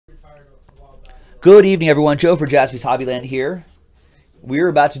Good evening, everyone. Joe for Jaspys Hobbyland here. We're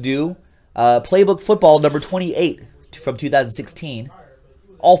about to do Playbook Football number 28 from 2016.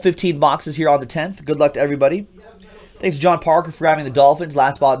 All 15 boxes here on the 10th. Good luck to everybody. Thanks to John Parker for grabbing the Dolphins.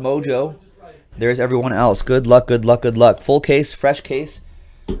 Last spot mojo. There's everyone else. Good luck, good luck, good luck. Full case, fresh case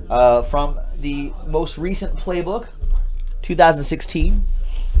from the most recent Playbook, 2016.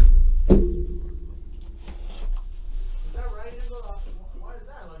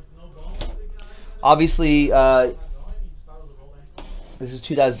 Obviously, this is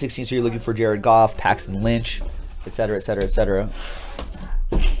 2016, so you're looking for Jared Goff, Paxton Lynch, etc., etc., etc.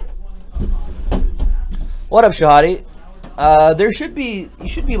 What up, Shahadi? You should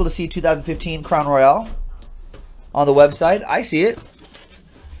be able to see 2015 Crown Royale on the website. I see it.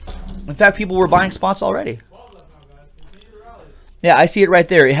 In fact, people were buying spots already. Yeah, I see it right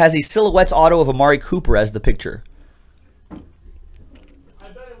there. It has a Silhouettes auto of Amari Cooper as the picture.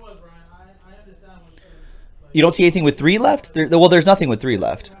 You don't see anything with 3 left? Well, there's nothing with 3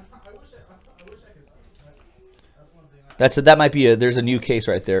 left. That might be there's a new case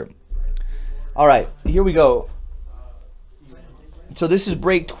right there. All right, here we go. So this is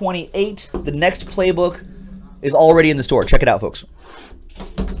break 28. The next Playbook is already in the store. Check it out, folks.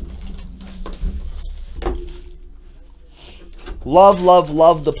 Love, love,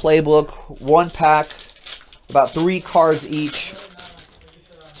 love the Playbook. 1 pack, about 3 cards each.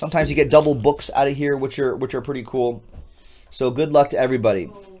 Sometimes you get double books out of here, which are pretty cool. So good luck to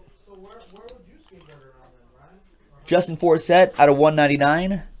everybody. Justin Forsett out of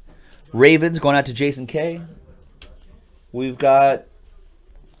 199. Ravens going out to Jason K. We've got,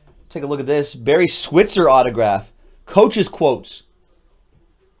 take a look at this, Barry Switzer autograph. Coach's quotes.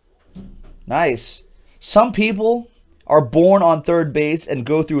 Nice. Some people are born on third base and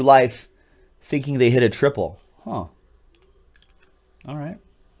go through life thinking they hit a triple. Huh. All right.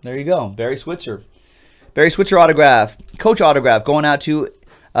 There you go, Barry Switzer. Barry Switzer autograph, coach autograph, going out to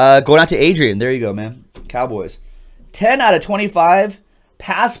Adrian. There you go, man. Cowboys. 10 out of 25.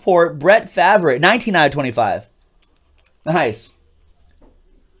 Passport, Brett Favre. 19 out of 25. Nice.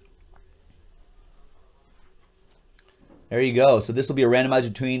 There you go. So this will be a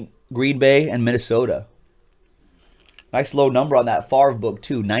randomizer between Green Bay and Minnesota. Nice low number on that Favre book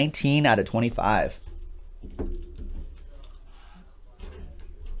too. 19 out of 25.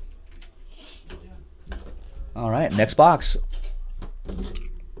 All right, next box.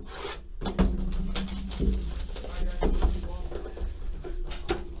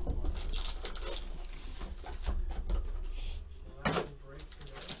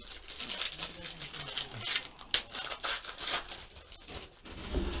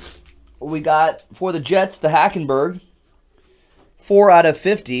 We got for the Jets, the Hackenberg. 4 out of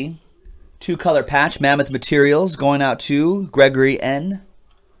 50. 2-color patch, Mammoth Materials, going out to Gregory N.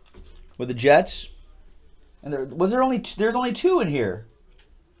 with the Jets. And there's only 2 in here.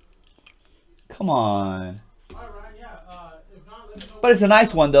 Come on. But it's a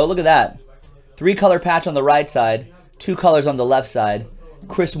nice one though. Look at that. 3-color patch on the right side, 2 colors on the left side.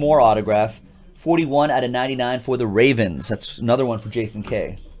 Chris Moore autograph. 41 out of 99 for the Ravens. That's another one for Jason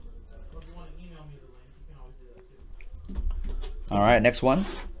K. All right, next one.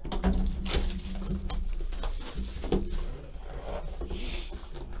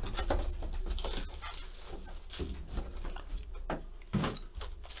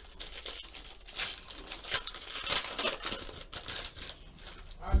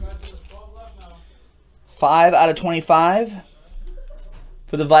 Five out of 25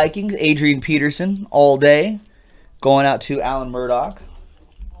 for the Vikings. Adrian Peterson, all day. Going out to Alan Murdoch.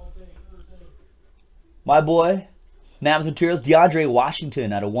 My boy, Mammoth Materials, DeAndre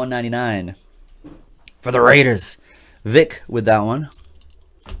Washington out of 199 for the Raiders. Vic with that one.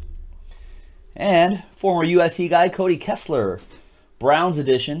 And former USC guy, Cody Kessler. Browns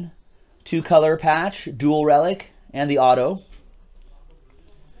edition. 2-color patch, dual relic, and the auto.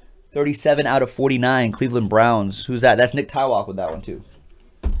 37 out of 49, Cleveland Browns. Who's that? That's Nick Tywalk with that one, too.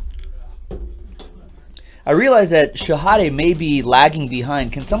 I realize that Shahade may be lagging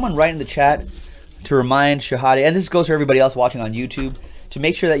behind. Can someone write in the chat to remind Shahade, and this goes for everybody else watching on YouTube, to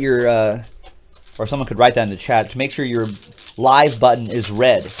make sure that your, or someone could write that in the chat, to make sure your live button is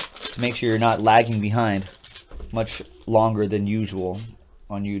red, to make sure you're not lagging behind much longer than usual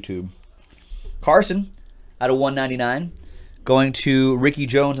on YouTube. Carson out of 199. Going to Ricky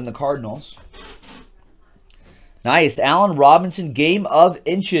Jones and the Cardinals. Nice. Allen Robinson, Game of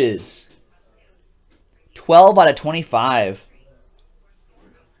Inches. 12 out of 25.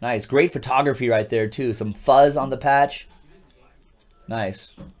 Nice. Great photography right there, too. Some fuzz on the patch.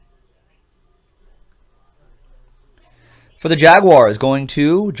 Nice. For the Jaguars, going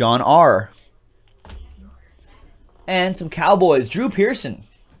to John R. And some Cowboys. Drew Pearson.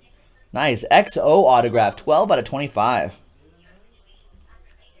 Nice. XO autograph. 12 out of 25.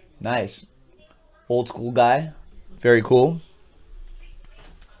 Nice. Old school guy. Very cool.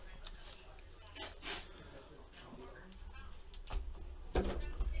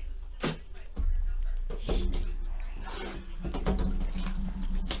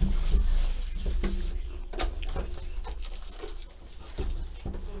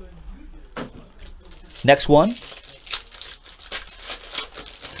 Next one.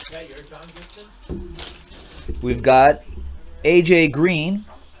 We've got AJ Green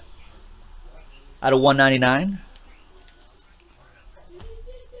out of 199.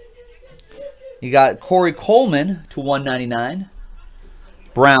 You got Corey Coleman to 199.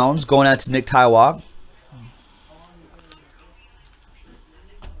 Browns going out to Nick Tywalk.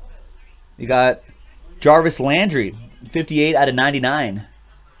 You got Jarvis Landry, 58 out of 99.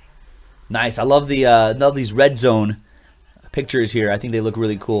 Nice. I love these red zone pictures here. I think they look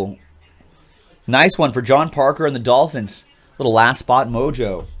really cool. Nice one for John Parker and the Dolphins. Little last spot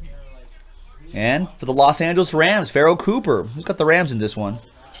mojo. And for the Los Angeles Rams, Pharaoh Cooper. Who's got the Rams in this one?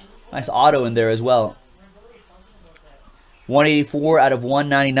 Nice auto in there as well. 184 out of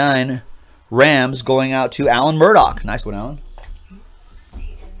 199. Rams going out to Alan Murdoch. Nice one, Alan.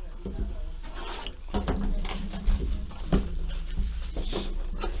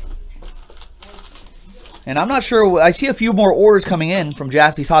 And I'm not sure, I see a few more orders coming in from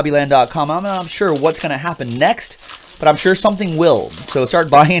JaspysHobbyland.com. I'm not sure what's going to happen next, but I'm sure something will. So start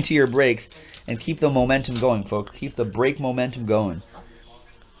buying into your breaks and keep the momentum going, folks. Keep the break momentum going.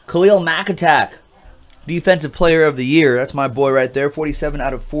 Khalil Mack-Attack, Defensive Player of the Year. That's my boy right there, 47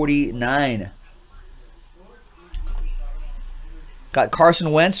 out of 49. Got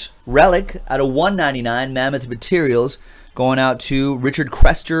Carson Wentz, Relic, out of 199, Mammoth Materials, going out to Richard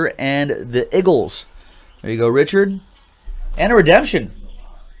Crester and the Eagles. There you go, Richard. And a redemption.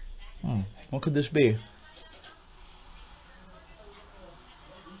 What could this be?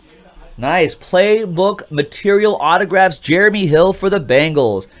 Nice. Playbook material autographs. Jeremy Hill for the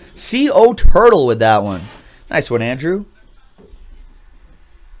Bengals. C.O. Turtle with that one. Nice one, Andrew.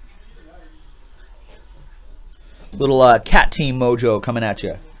 Little cat team mojo coming at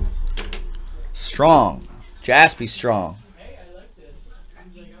you. Strong. Jaspy strong.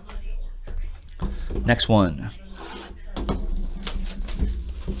 Next one.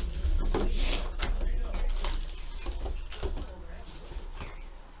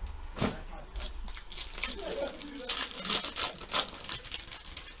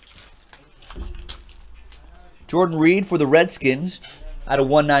 Jordan Reed for the Redskins out of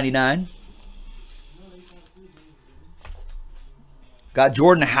 199. Got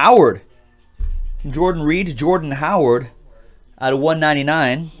Jordan Howard. From Jordan Reed to Jordan Howard out of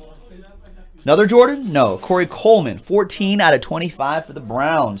 199. Another Jordan? No. Corey Coleman. 14 out of 25 for the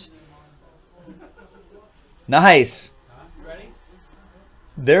Browns. Nice.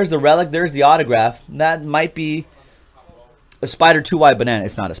 There's the relic. There's the autograph. That might be a Spider 2-Wide Banana.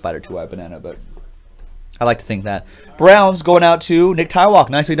 It's not a Spider 2-Wide Banana, but I like to think that. Browns going out to Nick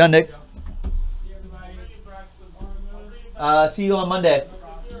Tywalk. Nicely done, Nick. See you on Monday.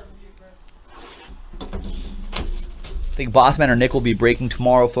 I think Bossman or Nick will be breaking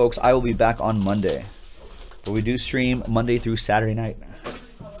tomorrow, folks. I will be back on Monday. But we do stream Monday through Saturday night.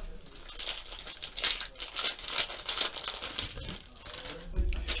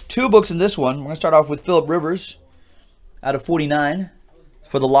 Two books in this one. We're going to start off with Phillip Rivers out of 49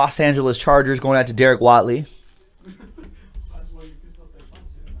 for the Los Angeles Chargers, going out to Derek Watley.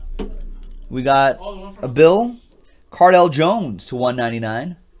 We got a Bill Cardell Jones to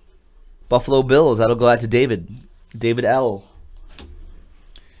 199. Buffalo Bills. That'll go out to David L.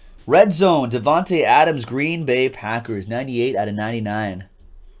 Red Zone, Devontae Adams, Green Bay Packers, 98 out of 99.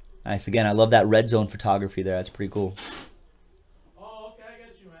 Nice. Again, I love that red zone photography there. That's pretty cool. Oh, okay. I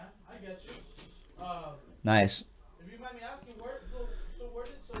get you, man. I get you. Nice. If you mind me asking, where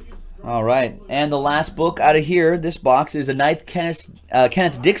did you... All right. And the last book out of here, this box, is a ninth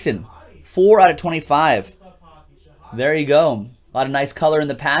Kenneth Dixon, 4 out of 25. There you go. A lot of nice color in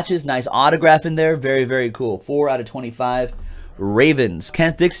the patches. Nice autograph in there. Very, very cool. 4 out of 25. Ravens.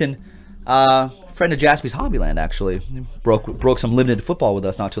 Kenneth Dixon, friend of Jaspys Hobbyland, actually. He broke some limited football with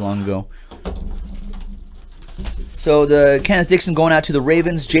us not too long ago. So the Kenneth Dixon going out to the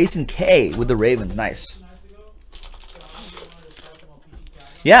Ravens. Jason K with the Ravens. Nice.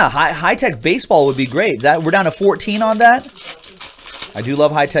 Yeah, high-tech baseball would be great. We're down to 14 on that. I do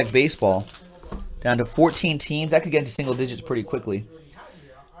love high-tech baseball. Down to 14 teams. That could get into single digits pretty quickly.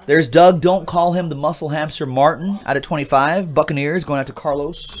 There's Doug, don't call him the muscle hamster Martin, out of 25. Buccaneers going out to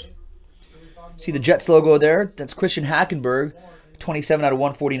Carlos. See the Jets logo there? That's Christian Hackenberg, 27 out of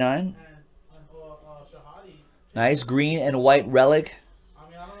 149. Nice green and white relic.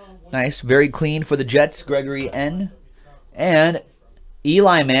 Nice, very clean for the Jets, Gregory N. And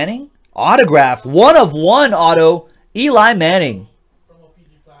Eli Manning, autograph, 1 of 1 auto, Eli Manning.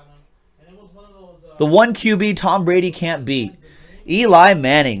 The 1 QB Tom Brady can't beat. Eli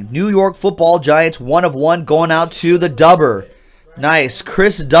Manning, New York Football Giants, 1 of 1 going out to the Dubber. Nice,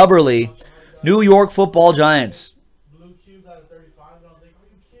 Chris Dubberly, New York Football Giants.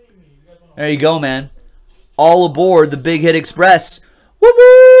 There you go, man. All aboard the Big Hit Express. Whoop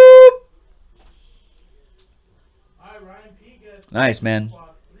whoop! Nice, man.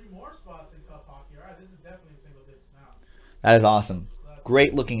 That is awesome.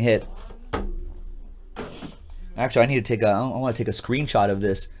 Great looking hit. Actually, I want to take a screenshot of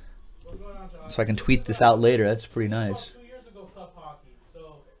this so I can tweet this out later. That's pretty nice.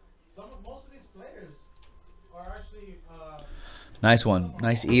 Nice one.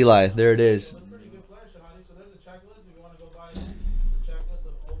 Nice Eli. There it is.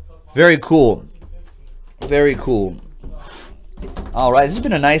 Very cool. Very cool. All right, this has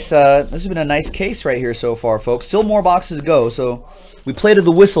been a nice case right here so far, folks. Still more boxes to go. So we played to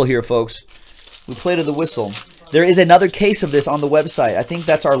the whistle here, folks. We played to the whistle. There is another case of this on the website. I think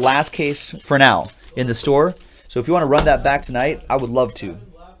that's our last case for now in the store. So if you want to run that back tonight, I would love to.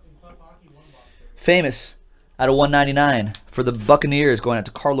 Famous out of 199 for the Buccaneers, going out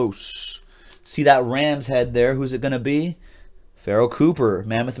to Carlos. See that Rams head there? Who's it going to be? Pharaoh Cooper,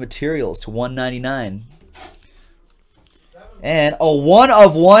 Mammoth Materials to 199. And a 1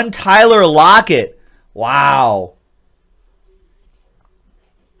 of 1 Tyler Lockett. Wow.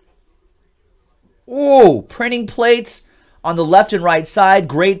 Ooh, printing plates on the left and right side.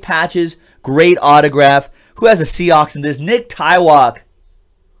 Great patches, great autograph. Who has a Seahawks in this? Nick Tywok.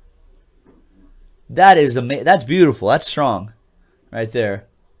 That is amazing. That's beautiful. That's strong right there.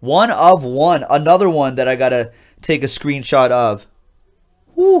 1 of 1. Another one that I got to take a screenshot of.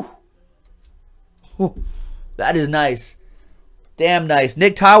 Woo. Woo. That is nice. Damn nice.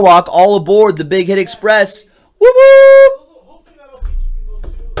 Nick Tywok, all aboard the Big Hit Express. Woo woo!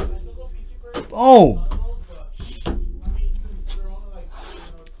 Boom.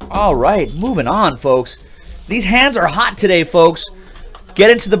 All right, moving on, folks. These hands are hot today, folks. Get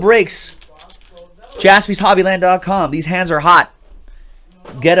into the breaks. JaspysHobbyland.com. These hands are hot.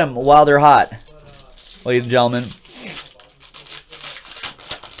 Get them while they're hot, ladies and gentlemen.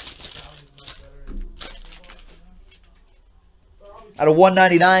 Out of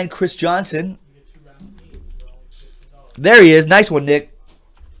 199, Chris Johnson. There he is. Nice one, Nick.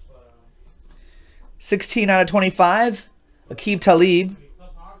 16 out of 25, Aqib Talib.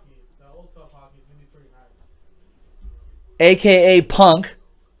 A.K.A. Punk.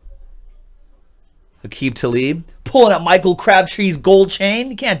 Aqib Talib. Pulling up Michael Crabtree's gold chain.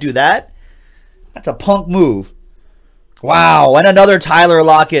 You can't do that. That's a Punk move. Wow. And another Tyler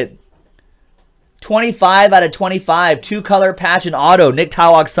Lockett. 25 out of 25. 2-color patch and auto. Nick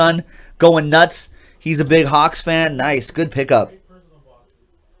Tywok's son going nuts. He's a big Hawks fan. Nice. Good pickup.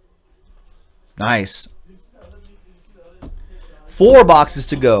 Nice. 4 boxes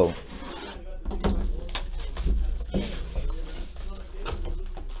to go.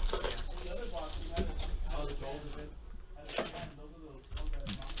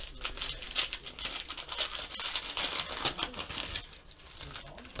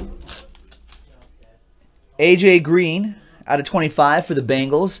 AJ Green out of 25 for the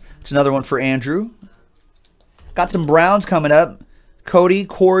Bengals. It's another one for Andrew. Got some Browns coming up. Cody,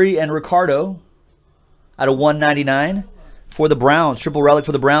 Corey, and Ricardo out of 199 for the Browns. Triple relic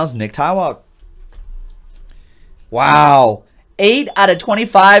for the Browns. Nick Tywok. Wow. 8 out of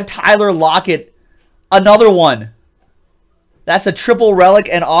 25. Tyler Lockett. Another one. That's a triple relic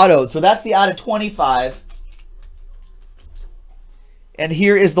and auto. So that's the out of 25. And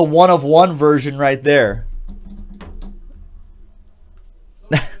here is the 1 of 1 version right there.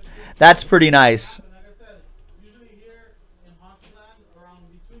 That's pretty nice. Like I said, usually here in Hockeyland, around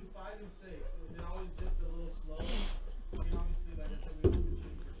between 5 and 6, it always gets a little slow. I mean, obviously, like I said, we've been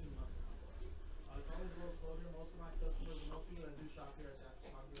shooting for 2 months now. It's always a little slow here. Most of my customers, most people that do shop here at that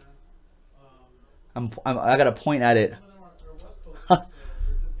Hockeyland. I got to point at it. Some of them are West Coast, so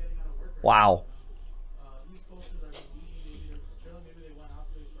they're just getting out of work right Wow. now. East Coasters are just eating, maybe they're just chilling, maybe they went out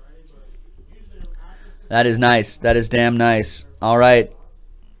today's Friday, but usually after 6. That is nice. That is damn nice. All right.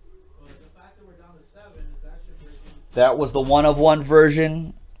 That was the 1 of 1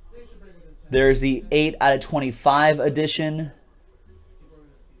 version. There's the 8 out of 25 edition.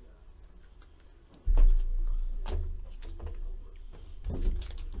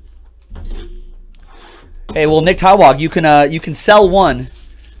 Hey, well, Nick Tywog, you can sell one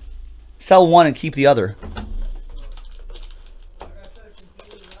and keep the other.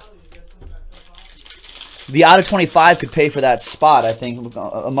 The out of 25 could pay for that spot, I think,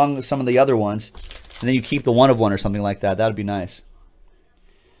 among some of the other ones. And then you keep the one of one or something like that. That would be nice.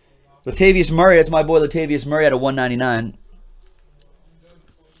 Latavius Murray, that's my boy Latavius Murray at a 199.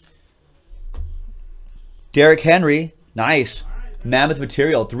 Derrick Henry, nice. Mammoth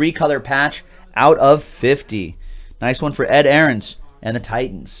material, 3-color patch out of 50. Nice one for Ed Aarons and the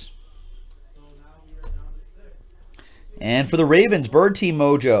Titans. And for the Ravens, Bird Team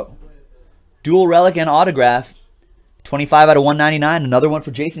Mojo. Dual relic and autograph. 25 out of 199. Another one for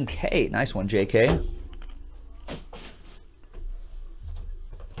Jason K. Nice one, JK.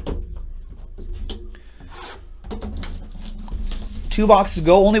 Two boxes to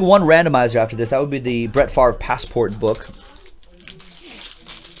go. Only one randomizer after this. That would be the Brett Favre Passport book.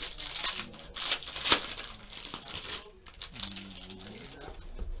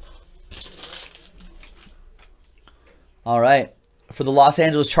 All right. For the Los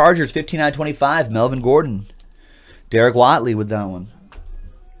Angeles Chargers, 15 out of 25, Melvin Gordon. Derek Watley with that one.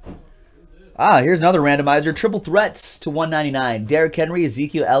 Here's another randomizer. Triple threats to 199. Derrick Henry,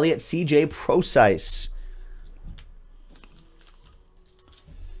 Ezekiel Elliott, CJ Procise.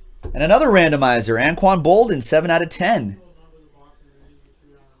 And another randomizer. Anquan Bolden, 7 out of 10.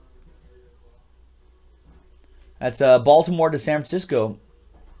 That's Baltimore to San Francisco.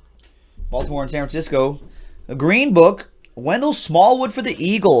 Baltimore and San Francisco. A green book. Wendell Smallwood for the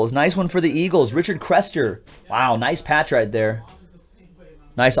Eagles. Nice one for the Eagles. Richard Crester. Wow, nice patch right there.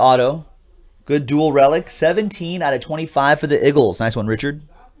 Nice auto. Good dual relic. 17 out of 25 for the Eagles. Nice one, Richard.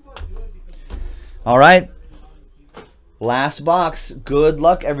 All right. Last box. Good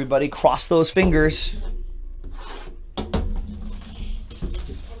luck, everybody. Cross those fingers.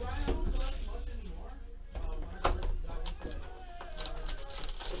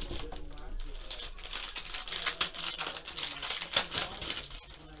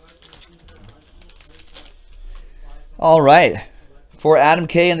 All right, for Adam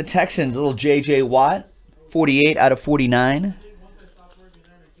K and the Texans, little J.J. Watt, 48 out of 49.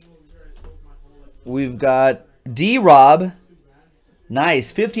 We've got D-Rob,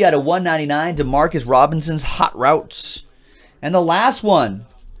 nice, 50 out of 199, DeMarcus Robinson's Hot Routes. And the last one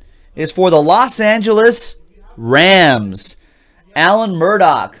is for the Los Angeles Rams, Alan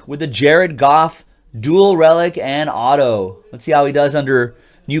Murdoch with the Jared Goff dual relic and auto. Let's see how he does under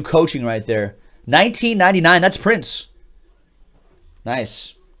new coaching right there. 1999, that's Prince.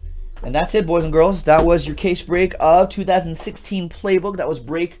 Nice. And that's it, boys and girls. That was your case break of 2016 Playbook. That was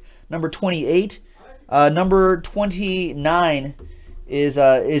break number 28. Number 29 is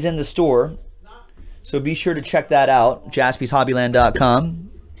in the store. So be sure to check that out.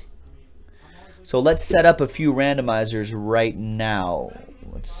 JaspysHobbyland.com. So let's set up a few randomizers right now.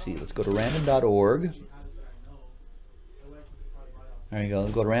 Let's see. Let's go to random.org. There you go.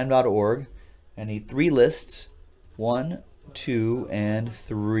 Let's go to random.org. I need 3 lists. 1, 2, and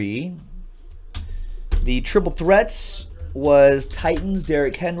 3. The triple threats was Titans,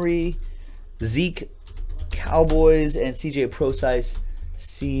 Derrick Henry, Zeke, Cowboys, and CJ Procise,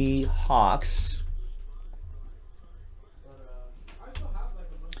 Seahawks.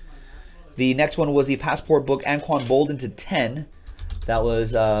 The next one was the Passport book, Anquan Bolden to 10. That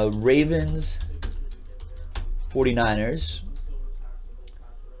was Ravens, 49ers.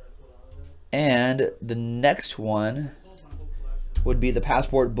 And the next one would be the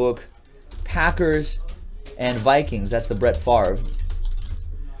Passport book, Packers and Vikings. That's the Brett Favre.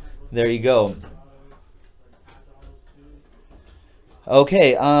 There you go.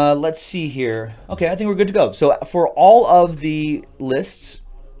 Okay, let's see here. Okay, I think we're good to go. So for all of the lists,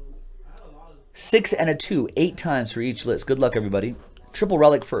 6 and a 2, 8 times for each list. Good luck, everybody. Triple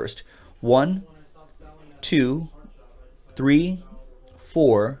relic first. 1, 2, 3,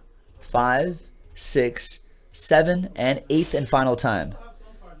 4, 5, 6, 7, and 8th and final time.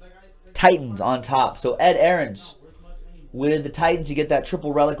 Titans on top. So Ed Aarons with the Titans. You get that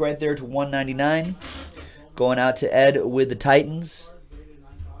triple relic right there to 199. Going out to Ed with the Titans.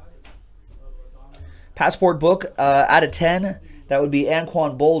 Passport book out of 10. That would be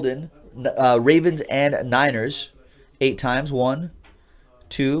Anquan Bolden. Ravens and Niners. 8 times. 1,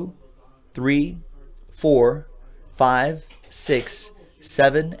 2, 3, 4, 5, 6,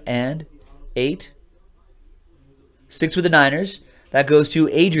 7, and 8. 6 with the Niners. That goes to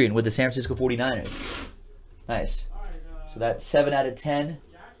Adrian with the San Francisco 49ers. Nice. So that's 7 out of 10.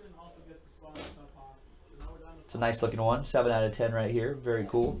 It's a nice looking one. 7 out of 10 right here. Very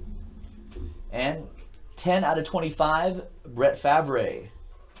cool. And 10 out of 25, Brett Favre.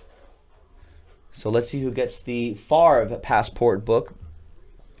 So let's see who gets the Favre passport book,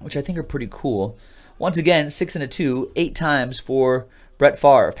 which I think are pretty cool. Once again, 6 and a 2, 8 times for Brett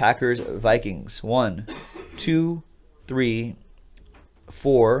Favre, Packers, Vikings. 1, 2, 3,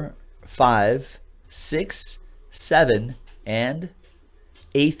 4, 5, 6, 7, and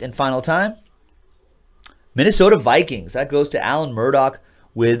 8th and final time. Minnesota Vikings. That goes to Alan Murdoch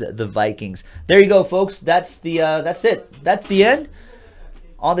with the Vikings. There you go, folks. That's it. That's the end.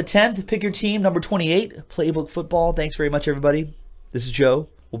 On the 10th, pick your team, number 28, Playbook Football. Thanks very much, everybody. This is Joe.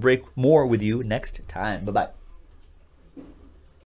 We'll break more with you next time. Bye-bye.